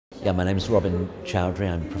Yeah, my name is Choudhury.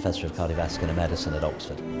 I'm Professor of Cardiovascular Medicine at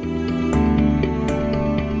Oxford.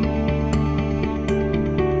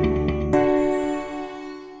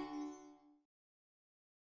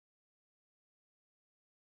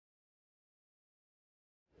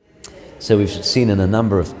 So we've seen in a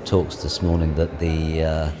number of talks this morning that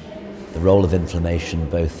the role of inflammation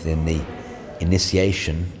both in the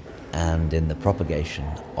initiation and in the propagation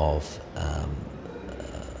of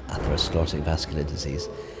atherosclerotic vascular disease,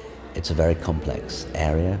 it's a very complex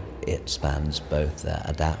area. It spans both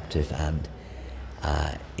adaptive and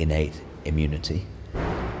innate immunity.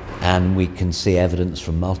 And we can see evidence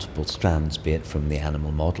from multiple strands, be it from the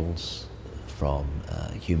animal models, from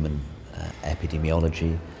human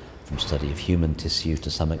epidemiology, from study of human tissue, to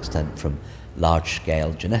some extent from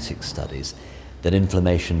large-scale genetic studies, that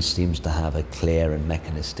inflammation seems to have a clear and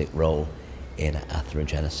mechanistic role in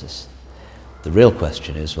atherogenesis. The real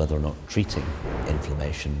question is whether or not treating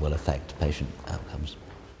inflammation will affect patient outcomes.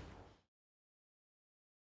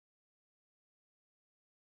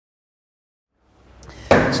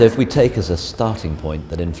 So if we take as a starting point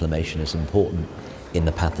that inflammation is important in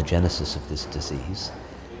the pathogenesis of this disease,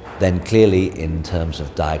 then clearly in terms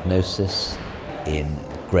of diagnosis, in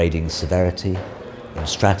grading severity, in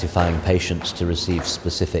stratifying patients to receive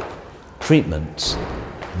specific treatments,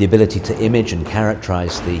 the ability to image and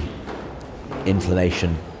characterize the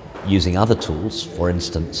inflammation using other tools, for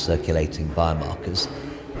instance circulating biomarkers,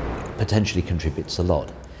 potentially contributes a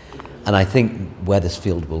lot. And I think where this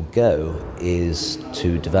field will go is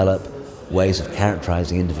to develop ways of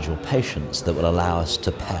characterizing individual patients that will allow us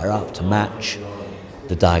to pair up, to match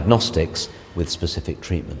the diagnostics with specific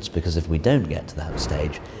treatments. Because if we don't get to that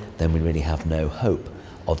stage, then we really have no hope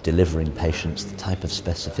of delivering patients the type of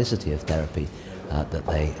specificity of therapy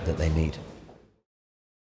that they need.